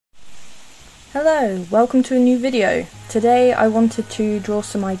Hello, welcome to a new video. Today I wanted to draw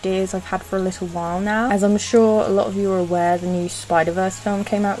some ideas I've had for a little while now. As I'm sure a lot of you are aware, the new Spider-Verse film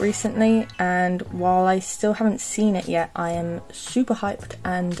came out recently, and while I still haven't seen it yet, I am super hyped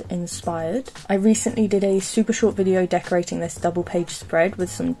and inspired. I recently did a super short video decorating this double page spread with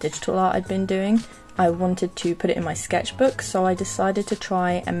some digital art I'd been doing. I wanted to put it in my sketchbook, so I decided to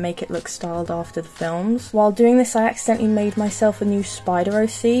try and make it look styled after the films. While doing this, I accidentally made myself a new spider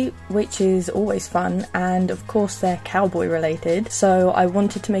OC, which is always fun, and of course they're cowboy related, so I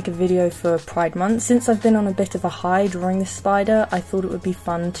wanted to make a video for Pride Month. Since I've been on a bit of a high drawing this spider, I thought it would be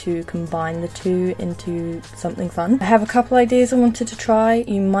fun to combine the two into something fun. I have a couple ideas I wanted to try.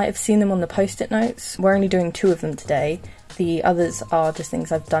 You might have seen them on the post-it notes. We're only doing 2 of them today. The others are just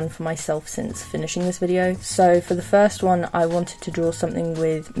things I've done for myself since finishing this video. So for the first one, I wanted to draw something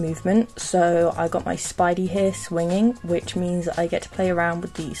with movement. So I got my Spidey here swinging, which means I get to play around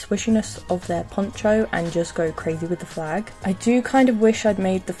with the swishiness of their poncho and just go crazy with the flag. I do kind of wish I'd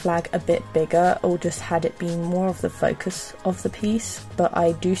made the flag a bit bigger or just had it be more of the focus of the piece, but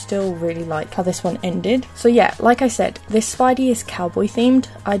I do still really like how this one ended. So yeah, like I said, this Spidey is cowboy themed.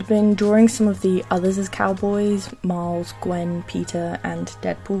 I'd been drawing some of the others as cowboys, Miles, Gwen, Peter and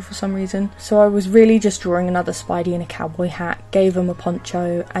Deadpool for some reason. So I was really just drawing another Spidey in a cowboy hat, gave him a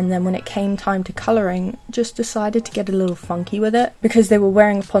poncho, and then when it came time to colouring, just decided to get a little funky with it. Because they were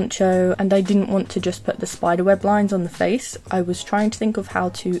wearing a poncho and I didn't want to just put the spiderweb lines on the face, I was trying to think of how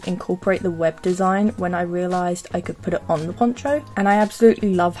to incorporate the web design when I realised I could put it on the poncho. And I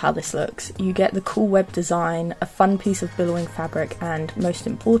absolutely love how this looks. You get the cool web design, a fun piece of billowing fabric, and most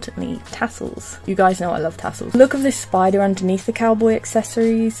importantly, tassels. You guys know I love tassels. The look of this spider underneath the cowboy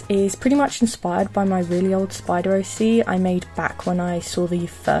accessories is pretty much inspired by my really old spider OC I made back when I saw the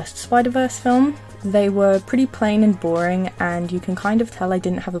first Spider-Verse film. They were pretty plain and boring, and you can kind of tell I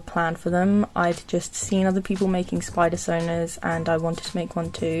didn't have a plan for them. I'd just seen other people making spider sonas and I wanted to make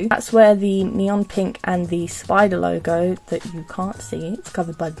one too. That's where the neon pink and the spider logo that you can't see, it's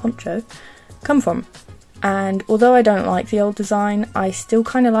covered by the poncho, come from. And although I don't like the old design, I still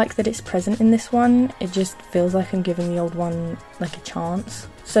kind of like that it's present in this one. It just feels like I'm giving the old one like a chance.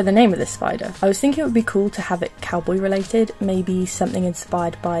 So the name of this spider. I was thinking it would be cool to have it cowboy related, maybe something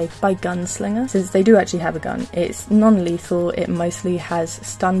inspired by Gunslinger, since they do actually have a gun. It's non-lethal, it mostly has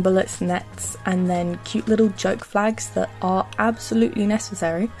stun bullets, nets, and then cute little joke flags that are absolutely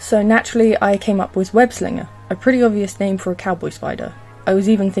necessary. So naturally I came up with Webslinger, a pretty obvious name for a cowboy spider. I was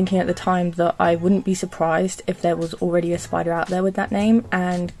even thinking at the time that I wouldn't be surprised if there was already a spider out there with that name,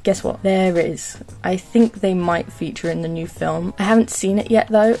 and guess what? There is. I think they might feature in the new film. I haven't seen it yet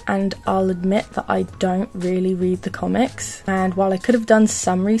though, and I'll admit that I don't really read the comics, and while I could have done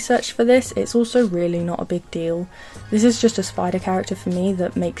some research for this, it's also really not a big deal. This is just a spider character for me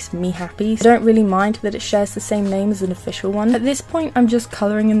that makes me happy. I don't really mind that it shares the same name as an official one. At this point I'm just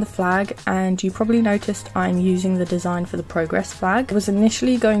colouring in the flag, and you probably noticed I'm using the design for the progress flag. I was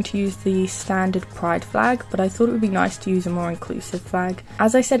initially going to use the standard pride flag, but I thought it would be nice to use a more inclusive flag.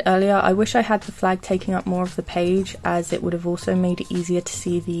 As I said earlier, I wish I had the flag taking up more of the page, as it would have also made it easier to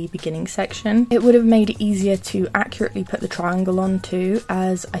see the beginning section. It would have made it easier to accurately put the triangle on too,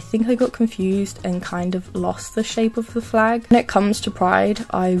 as I think I got confused and kind of lost the shape of the flag. When it comes to Pride,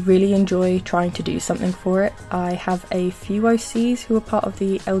 I really enjoy trying to do something for it. I have a few OCs who are part of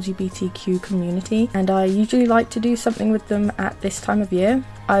the LGBTQ community, and I usually like to do something with them at this time of year.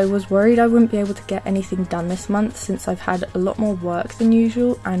 I was worried I wouldn't be able to get anything done this month since I've had a lot more work than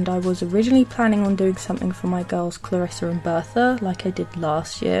usual, and I was originally planning on doing something for my girls Clarissa and Bertha like I did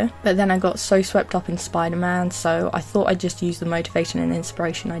last year, but then I got so swept up in Spider-Man, so I thought I'd just use the motivation and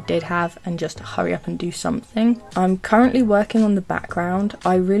inspiration I did have and just hurry up and do something. I'm currently working on the background.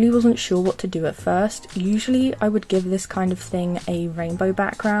 I really wasn't sure what to do at first. Usually I would give this kind of thing a rainbow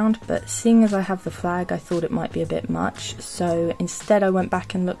background, but seeing as I have the flag I thought it might be a bit much, so instead I went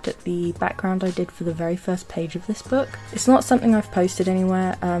back and looked at the background I did for the very first page of this book. It's not something I've posted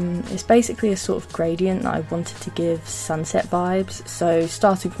anywhere. It's basically a sort of gradient that I wanted to give sunset vibes. So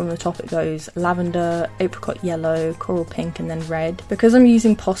starting from the top it goes lavender, apricot yellow, coral pink and then red. Because I'm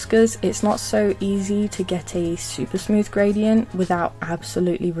using Poscas, it's not so easy to get a super smooth gradient without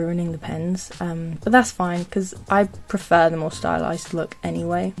absolutely ruining the pens. But that's fine because I prefer the more stylized look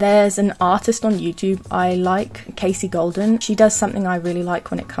anyway. There's an artist on YouTube I like, Casey Golden. She does something I really like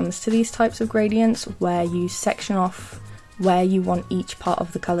when it comes to these types of gradients, where you section off where you want each part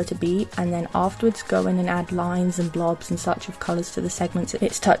of the colour to be, and then afterwards go in and add lines and blobs and such of colours to the segments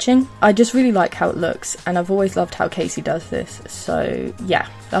it's touching. I just really like how it looks, and I've always loved how Casey does this, so yeah,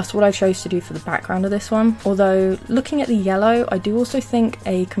 that's what I chose to do for the background of this one. Although looking at the yellow, I do also think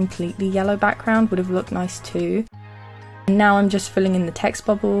a completely yellow background would have looked nice too. Now I'm just filling in the text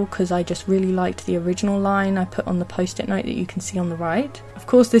bubble because I just really liked the original line I put on the post-it note that you can see on the right. Of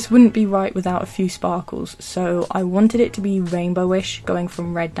course this wouldn't be right without a few sparkles, so I wanted it to be rainbowish, going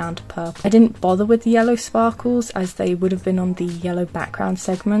from red down to purple. I didn't bother with the yellow sparkles as they would have been on the yellow background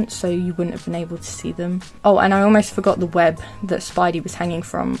segment, so you wouldn't have been able to see them. Oh, and I almost forgot the web that Spidey was hanging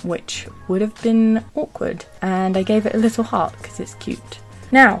from, which would have been awkward, and I gave it a little heart because it's cute.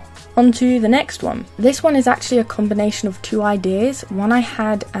 Now, on to the next one. This one is actually a combination of two ideas, one I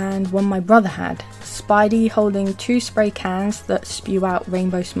had and one my brother had. Spidey holding two spray cans that spew out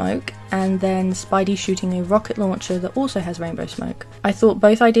rainbow smoke, and then Spidey shooting a rocket launcher that also has rainbow smoke. I thought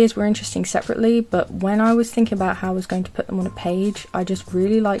both ideas were interesting separately, but when I was thinking about how I was going to put them on a page, I just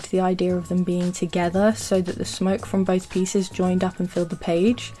really liked the idea of them being together so that the smoke from both pieces joined up and filled the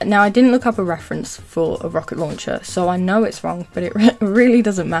page. Now, I didn't look up a reference for a rocket launcher, so I know it's wrong, but it really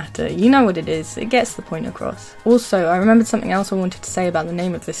doesn't matter. You know what it is, it gets the point across. Also, I remembered something else I wanted to say about the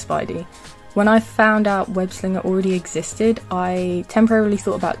name of this Spidey. When I found out Web Slinger already existed, I temporarily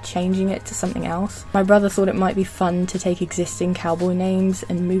thought about changing it to something else. My brother thought it might be fun to take existing cowboy names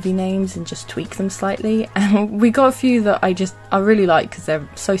and movie names and just tweak them slightly, and we got a few that I really like because they're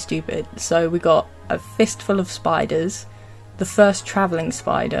so stupid. So we got A Fistful of Spiders, The First Travelling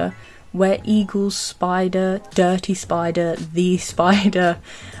Spider, Where Eagles Spider, Dirty Spider, The Spider.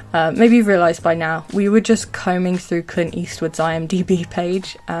 Maybe you've realised by now, we were just combing through Clint Eastwood's IMDb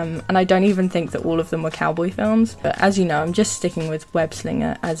page, and I don't even think that all of them were cowboy films, but as you know, I'm just sticking with Web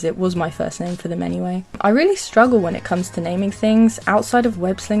Slinger as it was my first name for them anyway. I really struggle when it comes to naming things. Outside of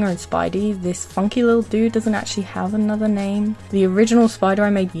Web Slinger and Spidey, this funky little dude doesn't actually have another name. The original Spider I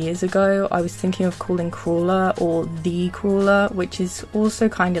made years ago, I was thinking of calling Crawler or The Crawler, which is also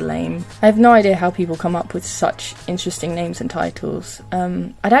kinda lame. I have no idea how people come up with such interesting names and titles.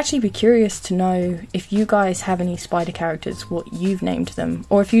 I'd actually be curious to know if you guys have any Spider characters, what you've named them,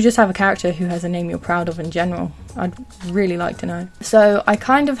 or if you just have a character who has a name you're proud of in general. I'd really like to know. So I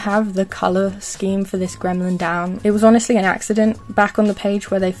kind of have the colour scheme for this gremlin down. It was honestly an accident. Back on the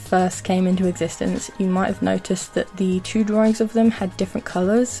page where they first came into existence, you might have noticed that the two drawings of them had different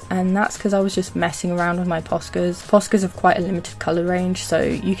colours, and that's because I was just messing around with my Poscas. Poscas have quite a limited colour range, so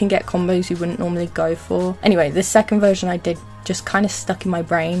you can get combos you wouldn't normally go for. Anyway, this second version I did just kind of stuck in my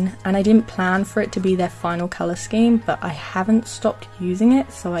brain, and I didn't plan for it to be their final colour scheme, but I haven't stopped using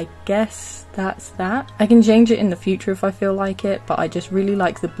it, so I guess that's that. I can change it in the future if I feel like it, but I just really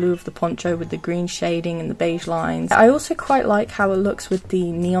like the blue of the poncho with the green shading and the beige lines. I also quite like how it looks with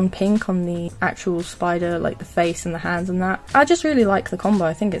the neon pink on the actual spider, like the face and the hands and that. I just really like the combo,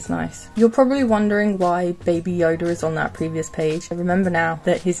 I think it's nice. You're probably wondering why Baby Yoda is on that previous page. I remember now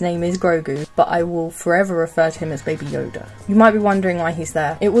that his name is Grogu, but I will forever refer to him as Baby Yoda. You might be wondering why he's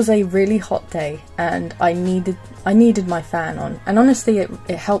there. It was a really hot day and I needed my fan on, and honestly it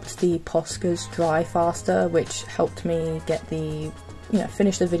helped the Poscas dry faster, which helped me get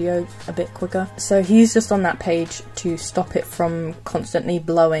finish the video a bit quicker. So he's just on that page to stop it from constantly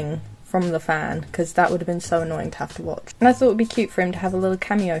blowing from the fan, because that would have been so annoying to have to watch. And I thought it would be cute for him to have a little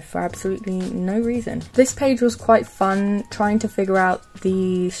cameo for absolutely no reason. This page was quite fun, trying to figure out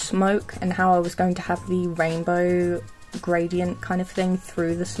the smoke and how I was going to have the rainbow gradient kind of thing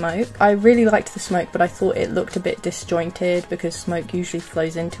through the smoke. I really liked the smoke, but I thought it looked a bit disjointed because smoke usually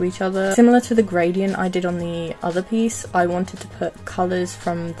flows into each other. Similar to the gradient I did on the other piece, I wanted to put colours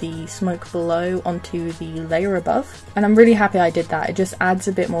from the smoke below onto the layer above, and I'm really happy I did that. It just adds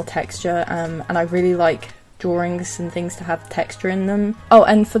a bit more texture, and I really like drawings and things to have texture in them. Oh,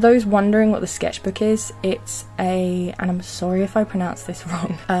 and for those wondering what the sketchbook is, it's and I'm sorry if I pronounce this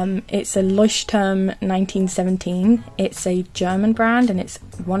wrong, it's a Leuchtturm 1917. It's a German brand and it's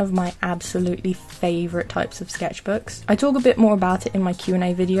one of my absolutely favourite types of sketchbooks. I talk a bit more about it in my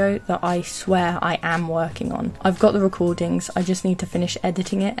Q&A video that I swear I am working on. I've got the recordings, I just need to finish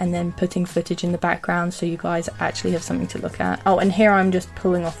editing it and then putting footage in the background so you guys actually have something to look at. Oh, and here I'm just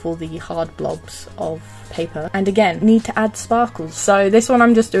pulling off all the hard blobs of paper, and again, need to add sparkles. So this one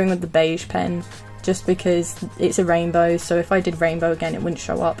I'm just doing with the beige pen, just because it's a rainbow, so if I did rainbow again it wouldn't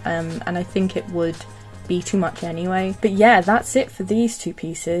show up, and I think it would be too much anyway. But yeah, that's it for these two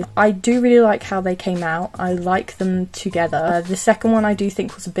pieces. I do really like how they came out. I like them together. The second one I do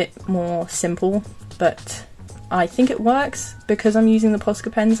think was a bit more simple, but I think it works because I'm using the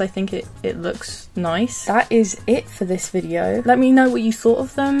Posca pens. I think it looks nice. That is it for this video. Let me know what you thought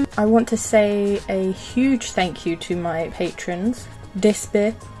of them. I want to say a huge thank you to my patrons: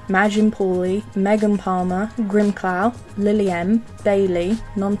 Disby, Majin Pauly, Megan Palmer, Grimclow, Lily M, Bailey,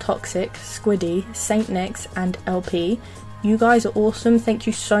 Non-Toxic, Squiddy, Saint Nix, and LP. You guys are awesome. Thank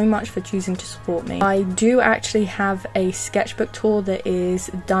you so much for choosing to support me. I do actually have a sketchbook tour that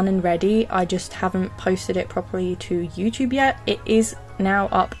is done and ready. I just haven't posted it properly to YouTube yet. It is now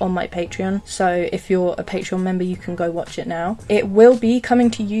up on my Patreon, so if you're a Patreon member you can go watch it now. It will be coming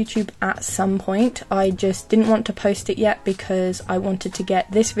to YouTube at some point. I just didn't want to post it yet because I wanted to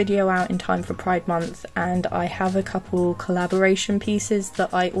get this video out in time for Pride Month, and I have a couple collaboration pieces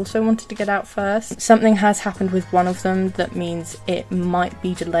that I also wanted to get out first. Something has happened with one of them that means it might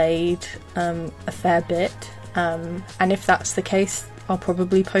be delayed a fair bit, and if that's the case I'll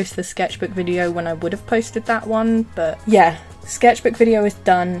probably post the sketchbook video when I would have posted that one. But yeah, sketchbook video is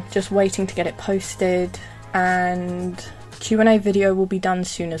done, just waiting to get it posted, and Q&A video will be done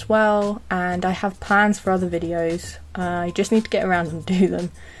soon as well, and I have plans for other videos. I just need to get around and do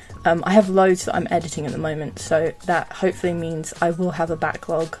them. I have loads that I'm editing at the moment, so that hopefully means I will have a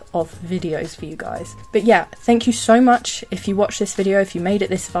backlog of videos for you guys. But yeah, thank you so much if you watched this video. If you made it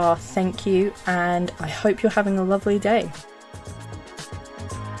this far, thank you, and I hope you're having a lovely day.